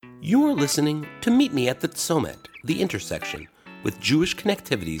You are listening to Meet Me at the Tzomet, the intersection, with Jewish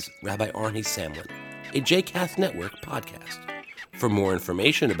Connectivity's Rabbi Arnie Samlin, a JCast Network podcast. For more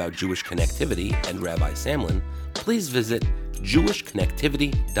information about Jewish Connectivity and Rabbi Samlin, please visit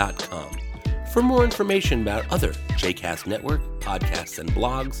jewishconnectivity.com. For more information about other JCast Network podcasts and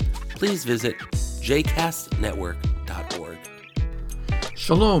blogs, please visit jcastnetwork.org.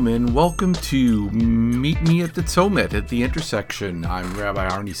 Shalom and welcome to Meet Me at the Tzomet at the intersection. I'm Rabbi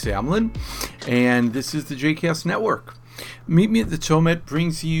Arnie Samlin, and this is the JCast Network. Meet Me at the Tzomet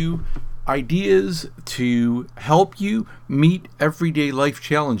brings you ideas to help you meet everyday life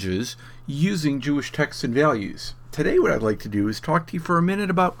challenges using Jewish texts and values. Today what I'd like to do is talk to you for a minute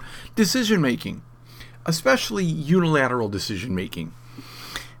about decision making, especially unilateral decision making.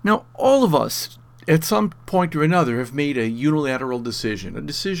 Now, all of us at some point or another have made a unilateral decision, a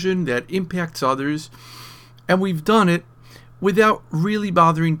decision that impacts others, and we've done it without really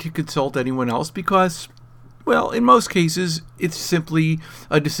bothering to consult anyone else because, well, in most cases, it's simply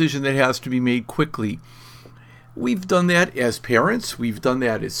a decision that has to be made quickly. We've done that as parents, we've done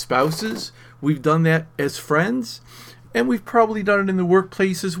that as spouses, we've done that as friends, and we've probably done it in the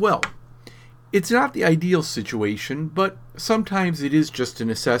workplace as well. It's not the ideal situation, but sometimes it is just a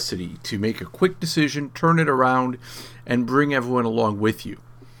necessity to make a quick decision, turn it around, and bring everyone along with you.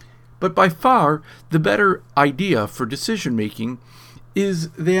 But by far, the better idea for decision making is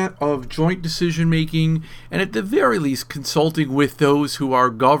that of joint decision making, and at the very least consulting with those who are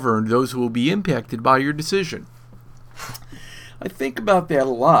governed, those who will be impacted by your decision. I think about that a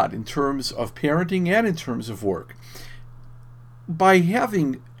lot in terms of parenting and in terms of work. By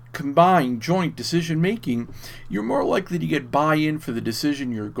having combined joint decision making, you're more likely to get buy-in for the decision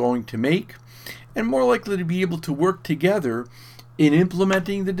you're going to make and more likely to be able to work together in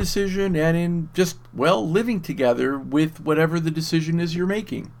implementing the decision and in just, well, living together with whatever the decision is you're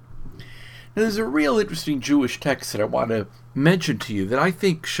making. Now, there's a real interesting Jewish text that I want to mention to you that I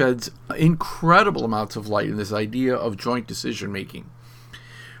think sheds incredible amounts of light in this idea of joint decision making.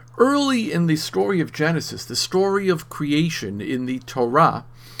 Early in the story of Genesis, the story of creation in the Torah,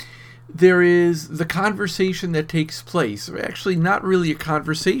 there is the conversation that takes place. Actually, not really a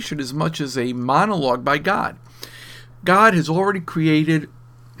conversation as much as a monologue by God. God has already created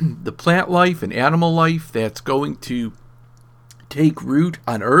the plant life and animal life that's going to take root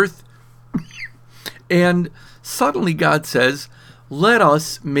on earth. And suddenly God says, let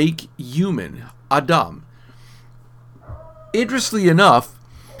us make human, Adam. Interestingly enough,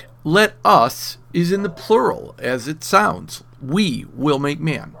 let us is in the plural, as it sounds. We will make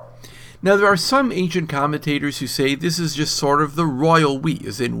man. Now, there are some ancient commentators who say this is just sort of the royal we,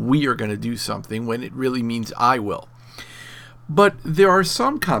 as in we are going to do something when it really means I will. But there are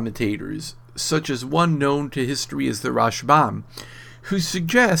some commentators, such as one known to history as the Rashbam, who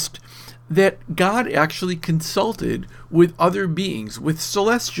suggest that God actually consulted with other beings, with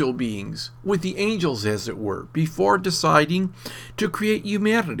celestial beings, with the angels as it were, before deciding to create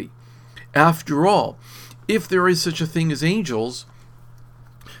humanity. After all, if there is such a thing as angels,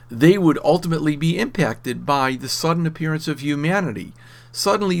 they would ultimately be impacted by the sudden appearance of humanity.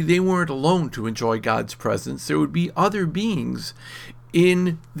 Suddenly, they weren't alone to enjoy God's presence. There would be other beings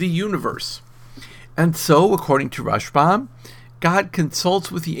in the universe. And so, according to Rashbam, God consults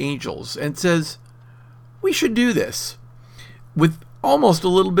with the angels and says, we should do this, with almost a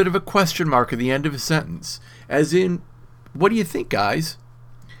little bit of a question mark at the end of a sentence, as in, what do you think, guys?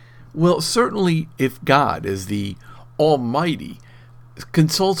 Well, certainly if God, as the Almighty,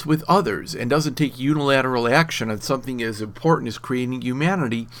 consults with others and doesn't take unilateral action on something as important as creating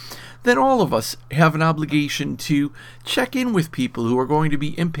humanity, then all of us have an obligation to check in with people who are going to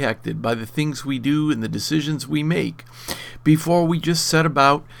be impacted by the things we do and the decisions we make before we just set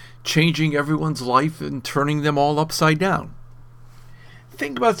about changing everyone's life and turning them all upside down.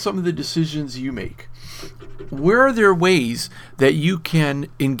 Think about some of the decisions you make. Where are there ways that you can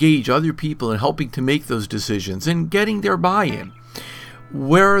engage other people in helping to make those decisions and getting their buy-in?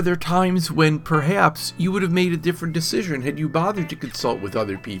 Where are there times when perhaps you would have made a different decision had you bothered to consult with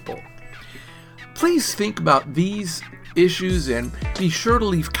other people? Please think about these issues and be sure to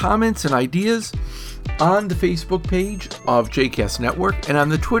leave comments and ideas on the Facebook page of JCast Network and on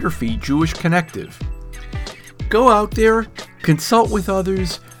the Twitter feed Jewish Connective. Go out there, consult with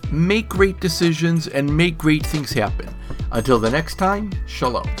others, make great decisions, and make great things happen. Until the next time,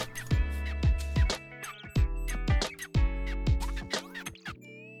 shalom.